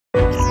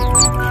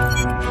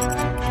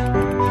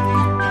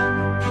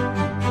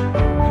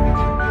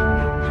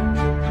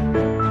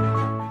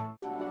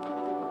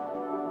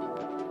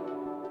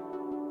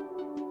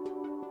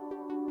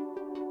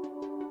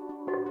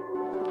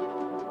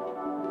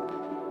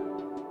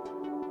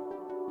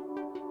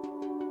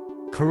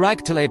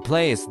Correctly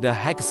place the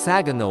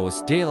hexagonal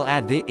steel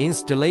at the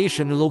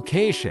installation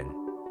location.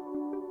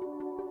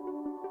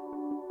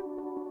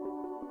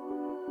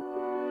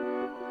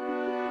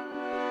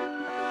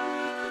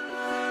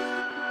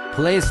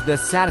 Place the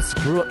set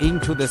screw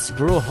into the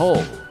screw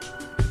hole.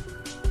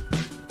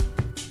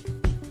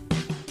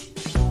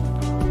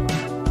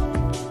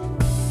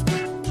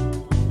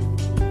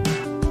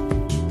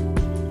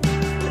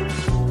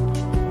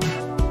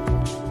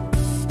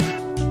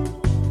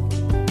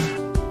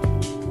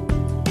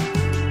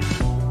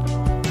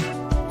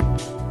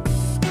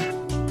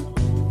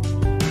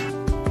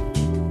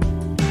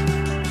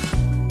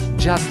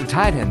 Just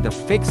tighten the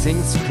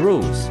fixing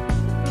screws.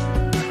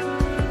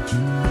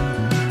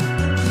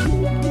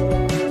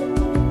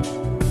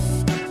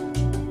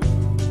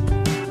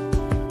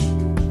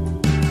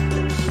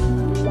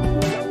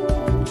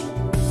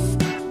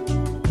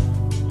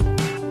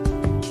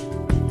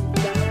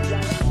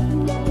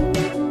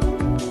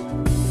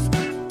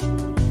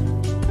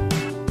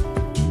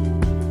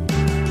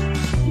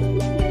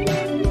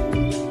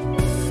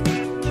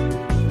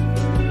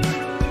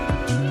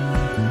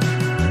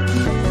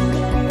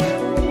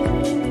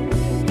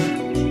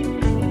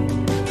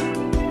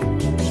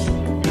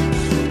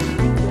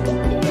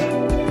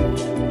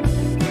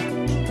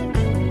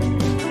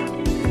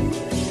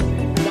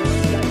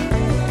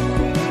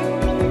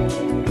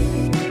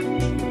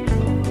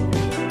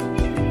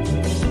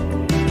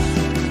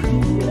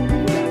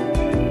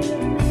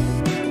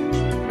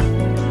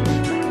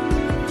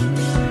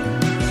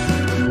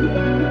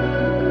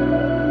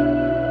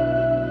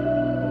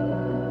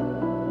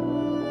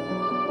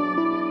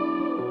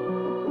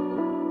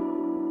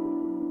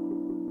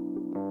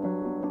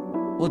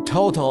 A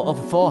total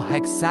of 4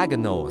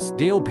 hexagonal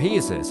steel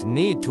pieces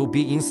need to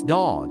be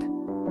installed.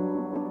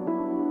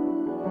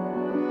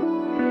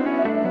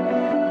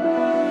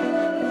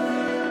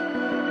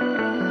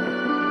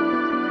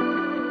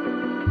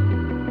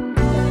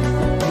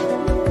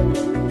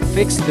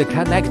 Fix the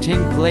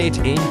connecting plate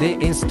in the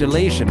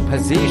installation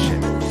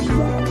position.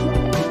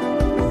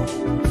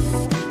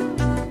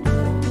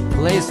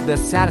 Place the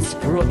set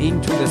screw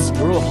into the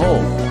screw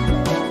hole.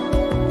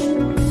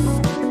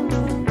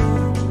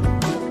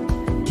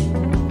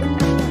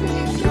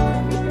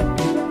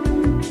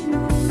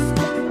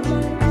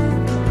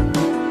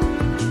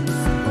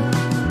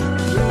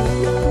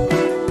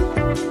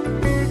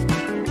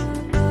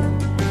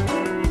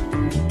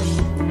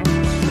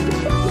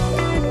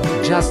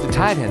 Just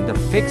tighten the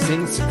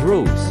fixing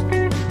screws.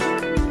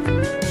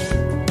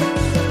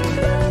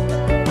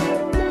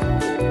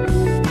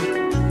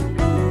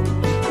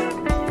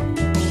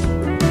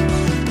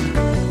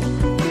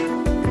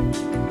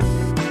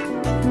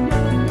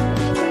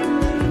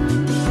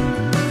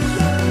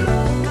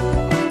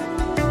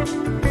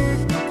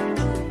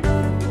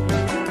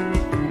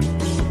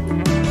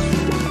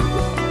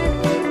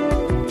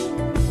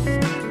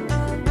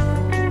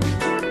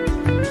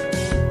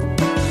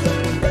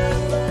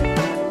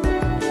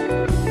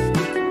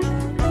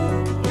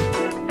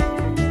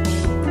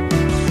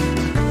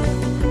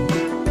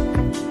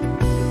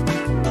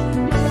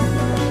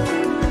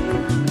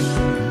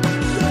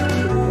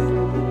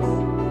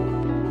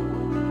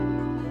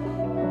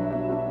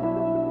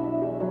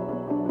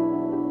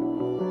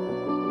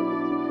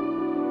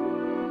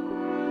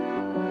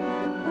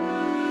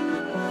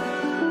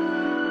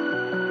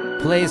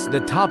 Place the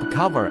top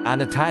cover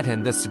and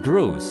tighten the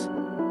screws.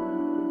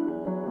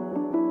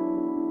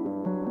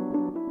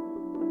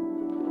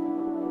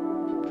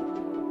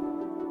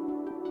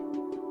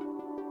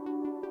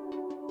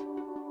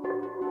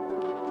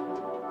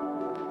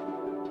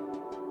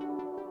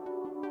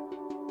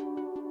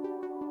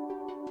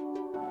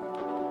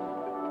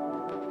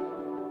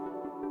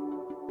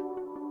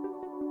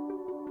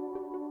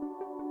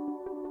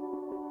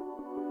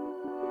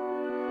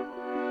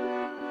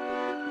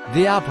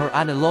 The upper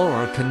and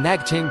lower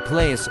connecting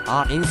plates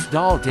are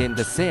installed in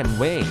the same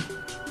way.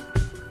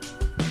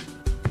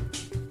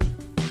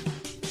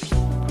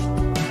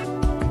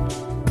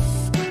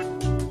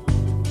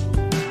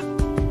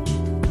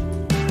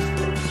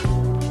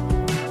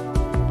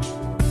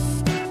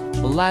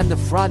 Align the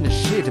front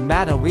sheet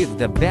metal with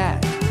the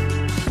bed.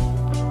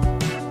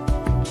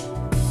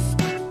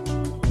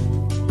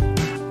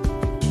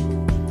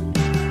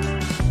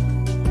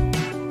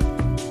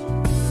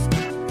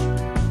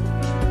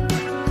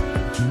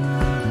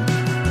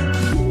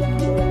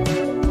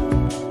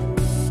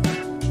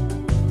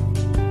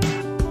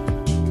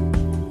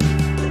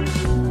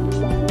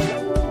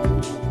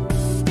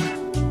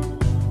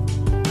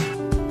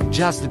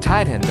 Just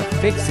tighten the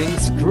fixing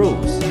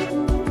screws.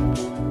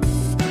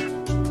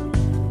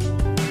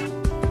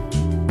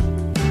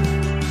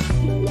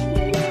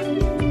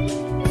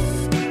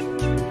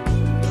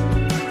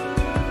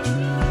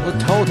 A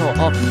total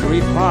of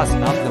 3 parts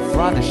of the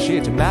front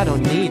sheet metal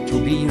need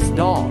to be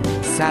installed.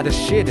 Set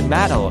sheet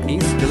metal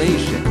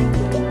installation.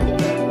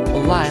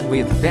 Align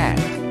with bed.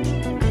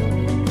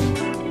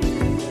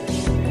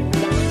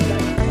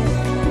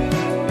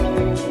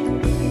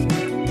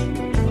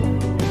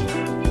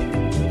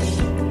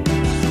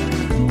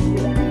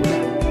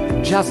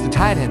 Just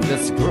tighten the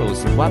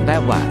screws one by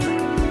one.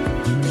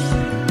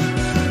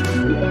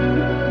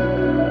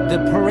 The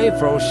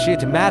peripheral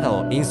sheet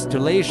metal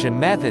installation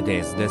method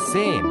is the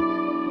same.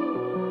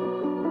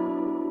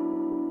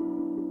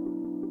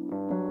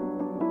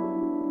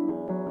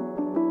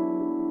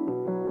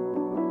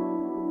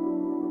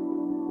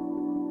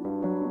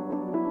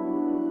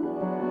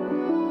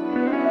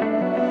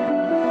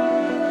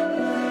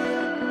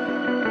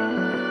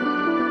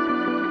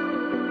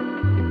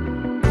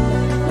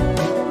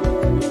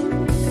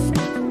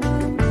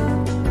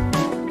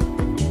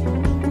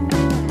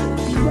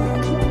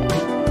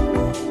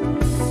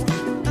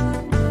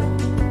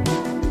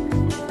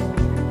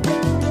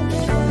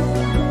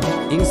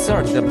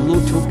 Insert the blue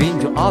tube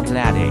into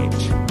outlet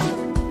edge.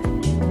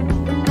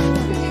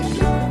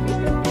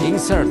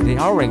 Insert the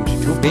orange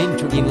tube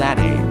into inlet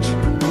edge.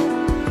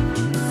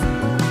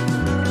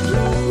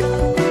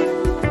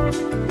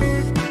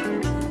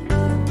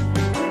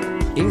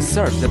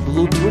 Insert the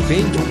blue tube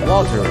into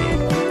watering.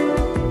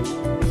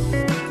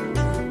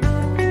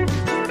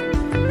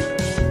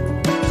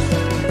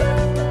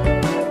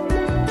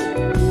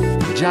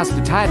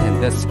 Just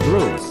tighten the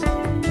screws.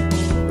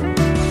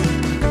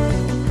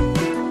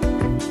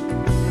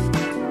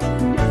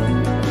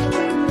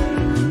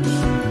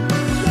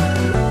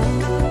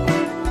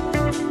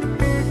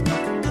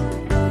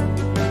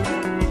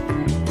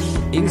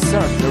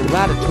 Insert the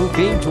red tube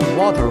into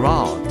water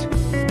rod.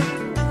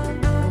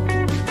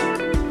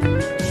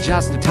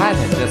 Just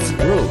tighten the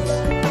screws.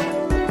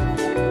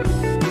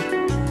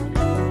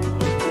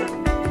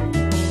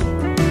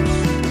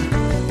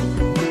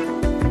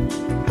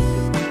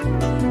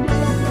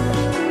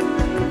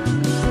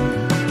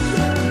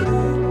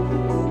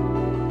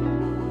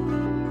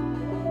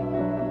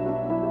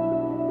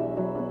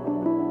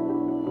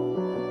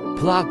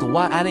 Plug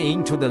one end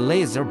into the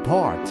laser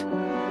port.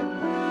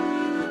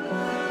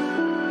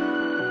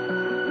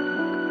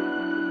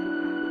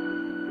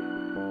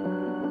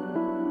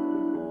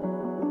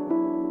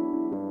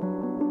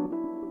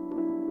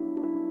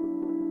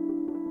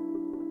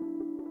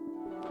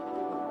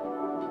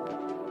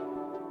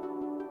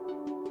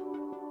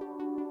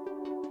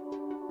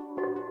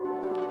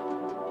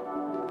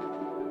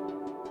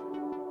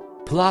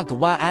 Plug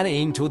one end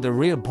into the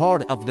rear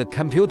port of the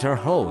computer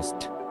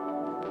host.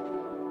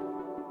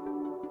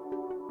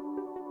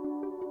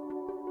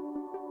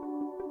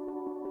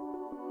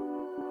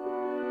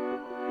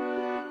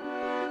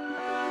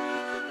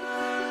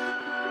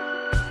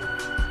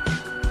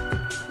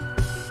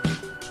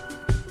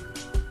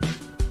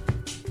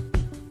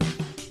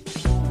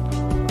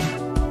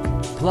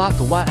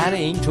 Plug one end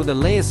into the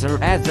laser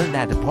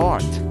Ethernet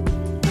port.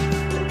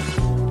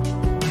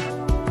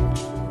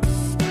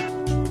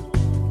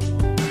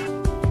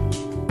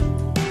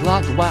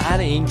 Plug one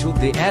end into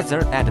the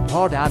Ethernet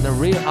port on the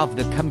rear of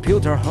the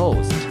computer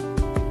host.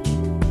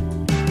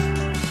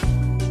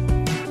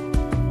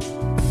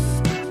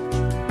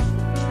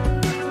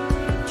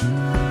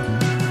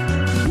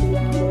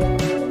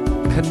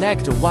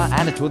 Connect one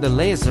end to the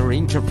laser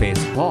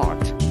interface port.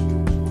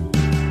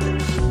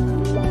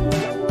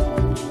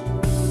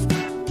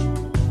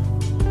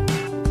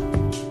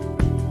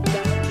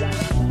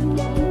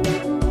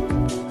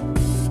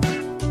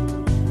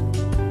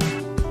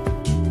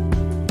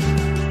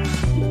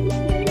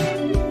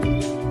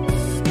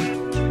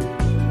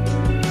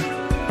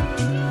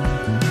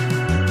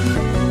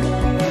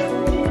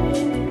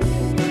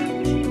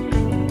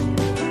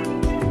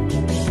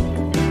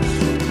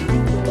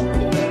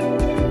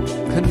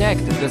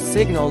 Connect the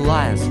signal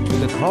lines to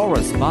the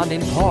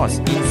corresponding ports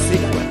in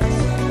sequence.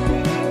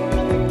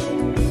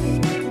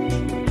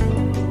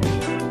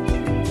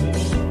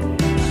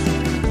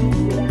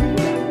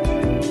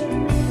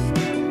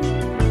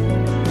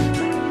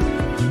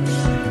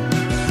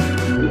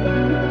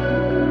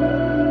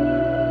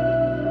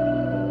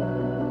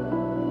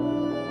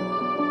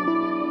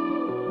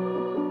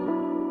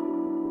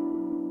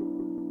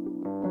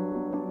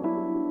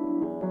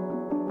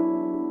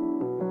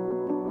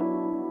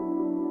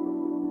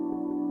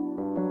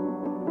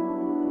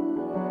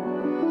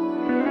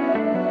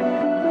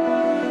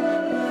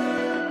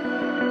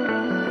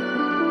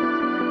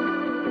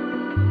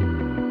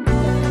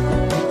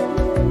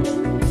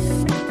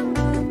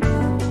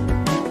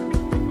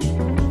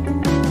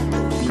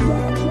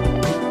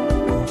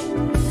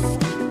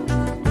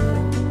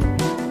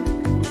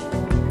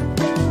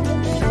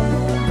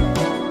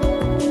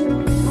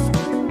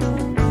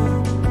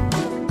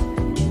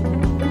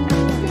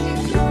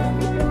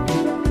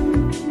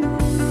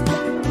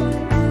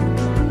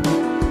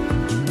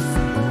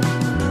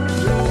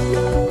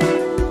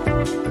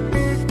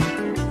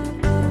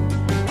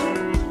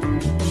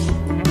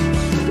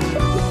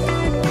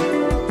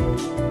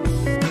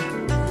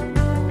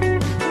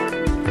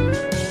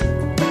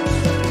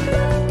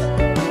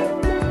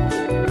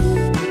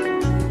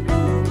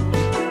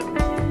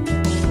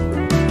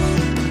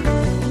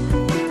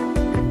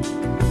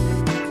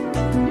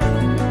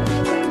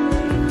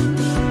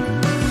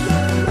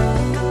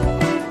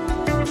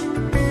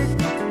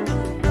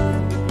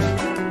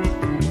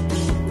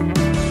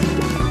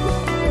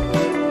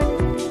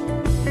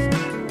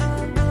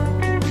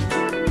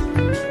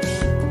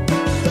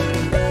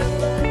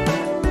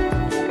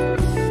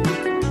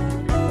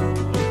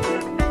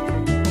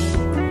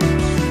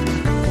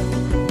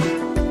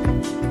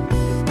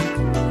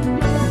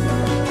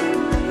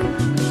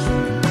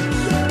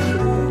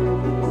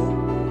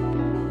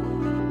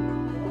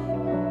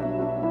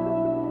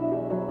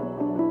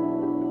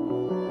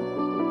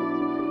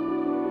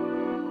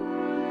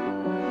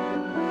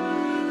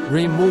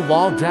 Remove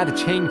all drive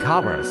chain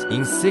covers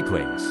in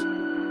sequence.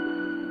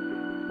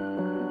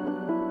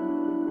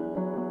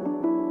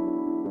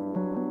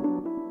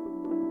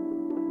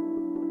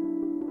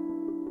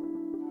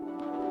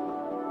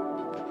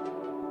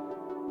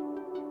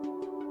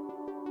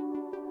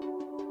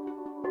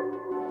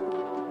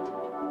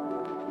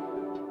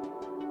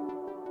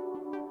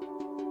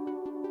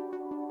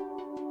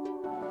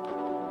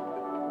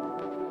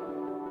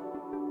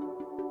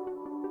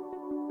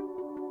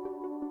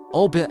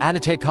 Open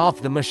and take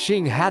off the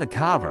machine head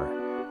cover.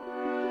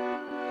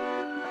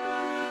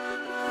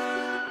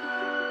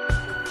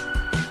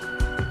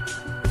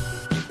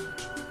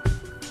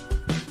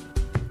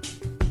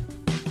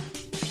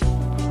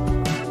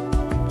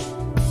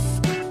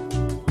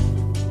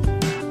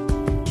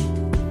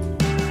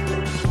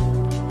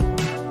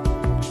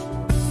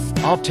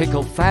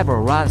 Optical fiber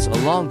runs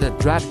along the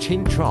drive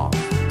chain trough.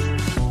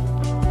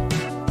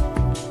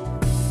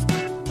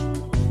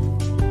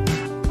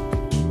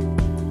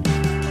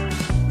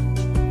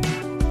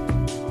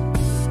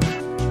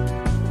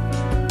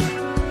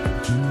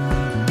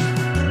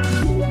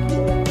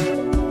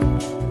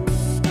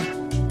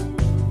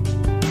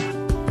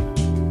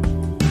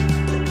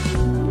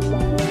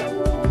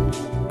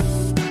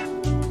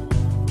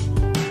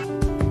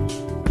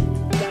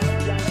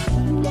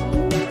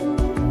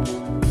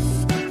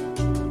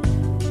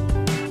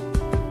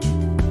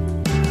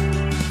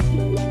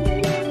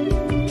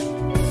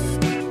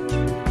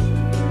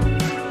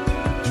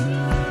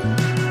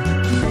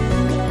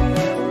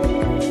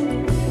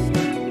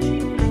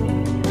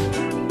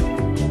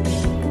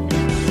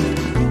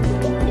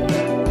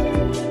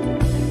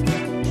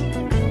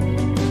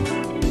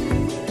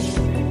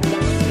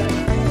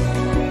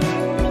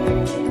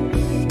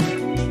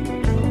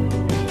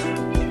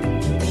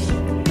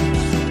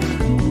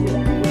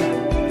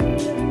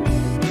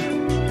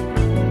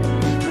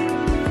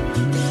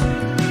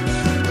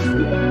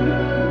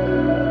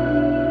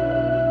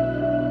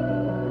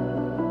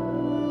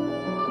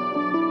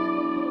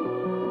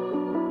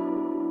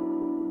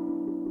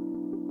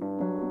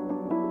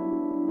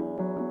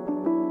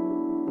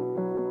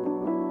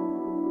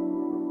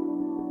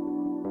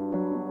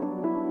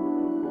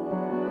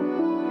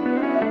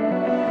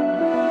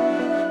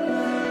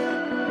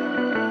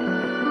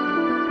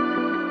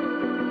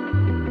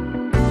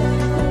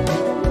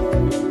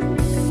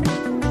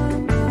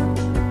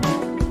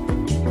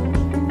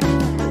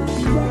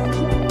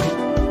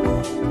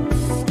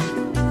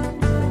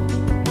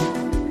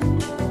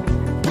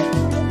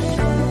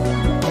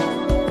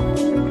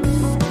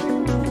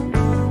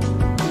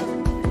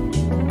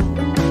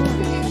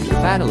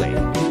 Finally,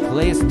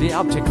 place the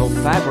optical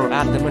fiber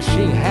at the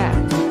machine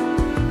head.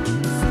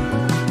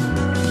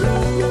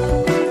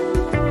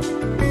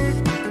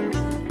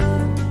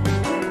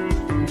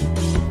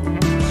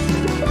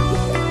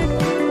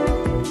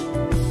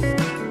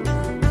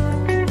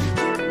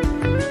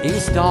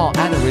 Install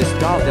and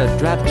restore the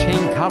drive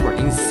chain cover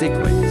in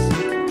sequence.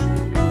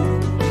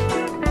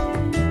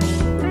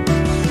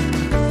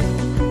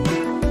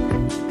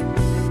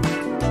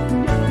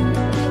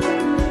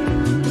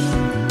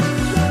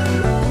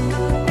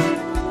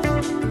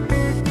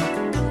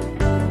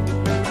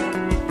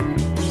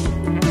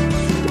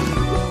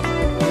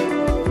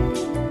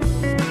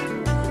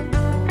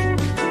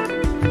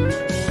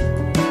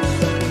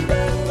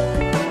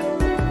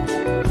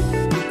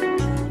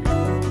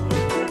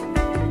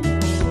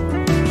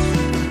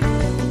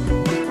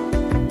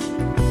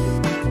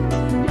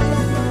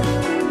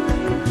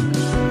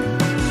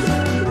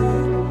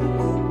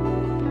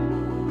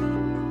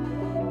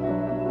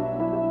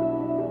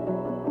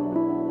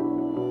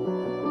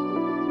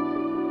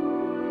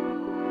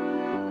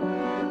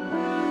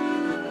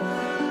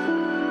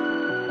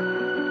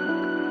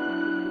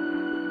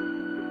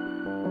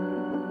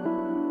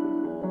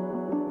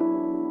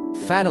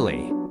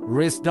 Finally,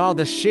 restore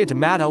the sheet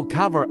metal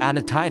cover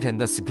and tighten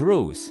the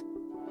screws.